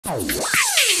So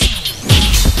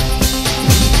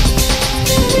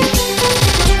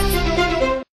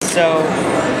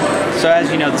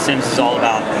as you know, The Sims is all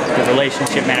about the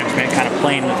relationship management, kind of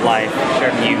playing with life.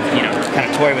 You kind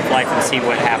of toy with life and see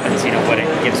what happens, what it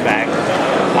gives back.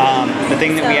 The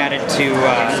thing that we added to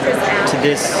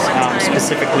this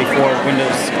specifically for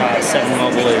Windows 7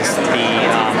 Mobile is the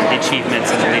achievements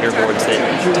and the leaderboards that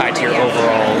tie to your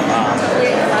overall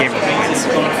game performance.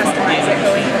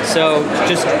 So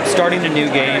just starting a new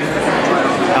game,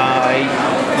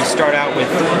 you start out with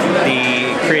the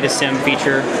Create a Sim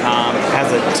feature.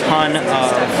 Has a ton of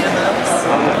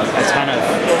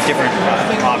different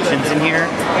options in here.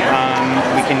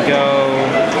 We can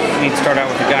start out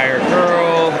with a guy or a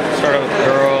girl. Start out with a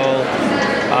girl.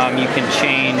 You can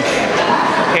change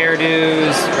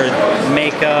hairdos or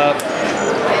makeup.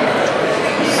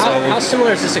 How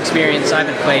similar is this experience? I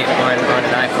haven't played on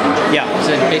an iPhone. Yeah. Is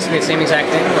it basically the same exact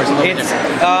thing, or is it a little different?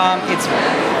 It's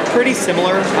pretty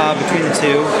similar between the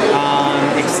two,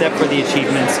 except for the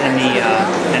achievements and the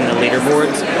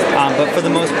leaderboards. But for the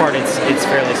most part, it's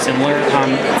fairly similar.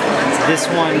 This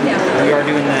one we are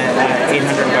doing the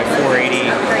 800 by 480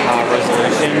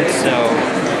 resolution, so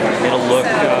it'll look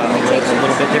a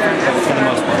little bit different, but for the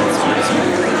most part, it's pretty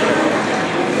similar.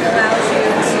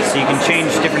 So you can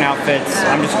change different outfits.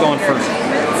 I'm just going for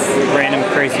random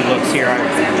crazy looks here. I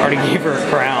already gave her a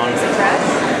crown.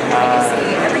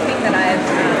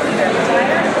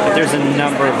 But there's a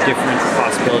number of different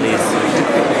possibilities.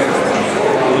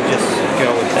 We'll just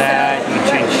go with that. You can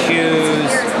change shoes.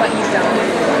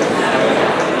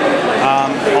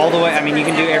 All the way, you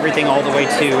can do everything all the way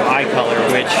to eye color,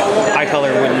 which eye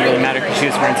color wouldn't really matter because she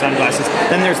was wearing sunglasses.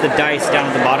 Then there's the dice down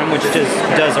at the bottom, which just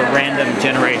does a random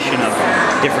generation of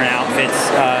different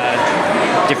outfits,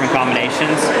 different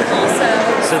combinations.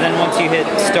 So then once you hit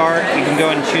start, you can go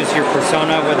and choose your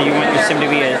persona, whether you want your sim to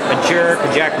be a jerk,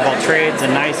 a jack of all trades, a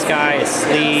nice guy, a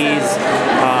sleaze,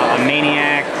 a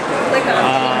maniac.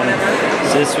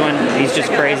 So this one, he's just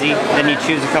crazy. Then you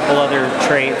choose a couple other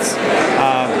traits.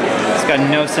 He's got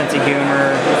no sense of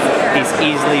humor. He's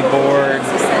easily bored.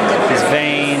 He's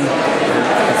vain.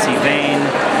 Let's see, vain.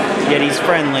 Yet he's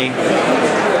friendly.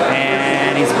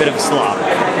 And he's a bit of a slob.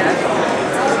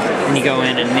 And you go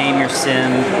in and name your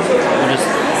sim. We'll just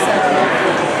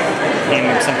name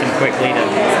him something quickly to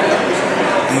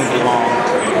move it along.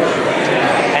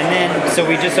 And then, so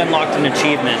we just unlocked an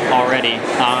achievement already.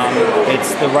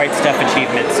 It's the Right Stuff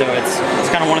achievement, so it's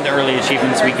kind of one of the early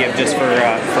achievements we give just for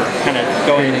kind of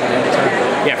going,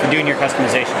 for doing your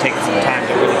customization, taking some time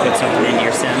to really put something into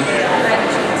your sim.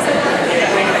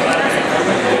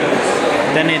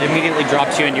 Then it immediately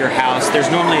drops you into your house. There's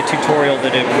normally a tutorial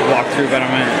that it would walk through, but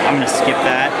I'm gonna skip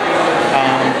that.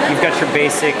 You've got your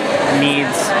basic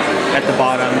needs at the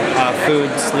bottom: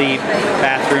 food, sleep,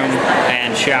 bathroom,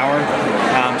 and shower.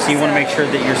 So you want to make sure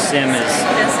that your sim is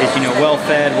well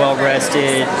fed, well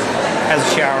rested, has a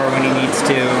shower when he needs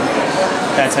to,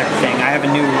 that type of thing. I have a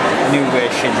new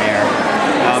wish in there,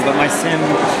 but my sim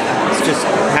is just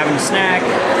having a snack.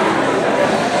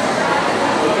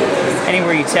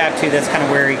 Anywhere you tap to, that's kind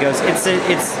of where he goes.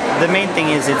 The main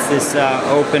thing is it's this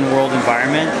open world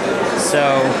environment. So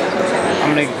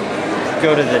I'm gonna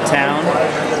go to the town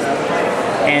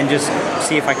and just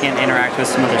see if I can interact with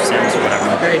some other sims or whatever.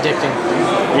 Very addicting.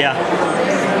 Yeah.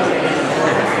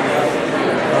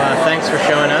 Thanks for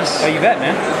showing us. Oh, you bet,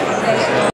 man.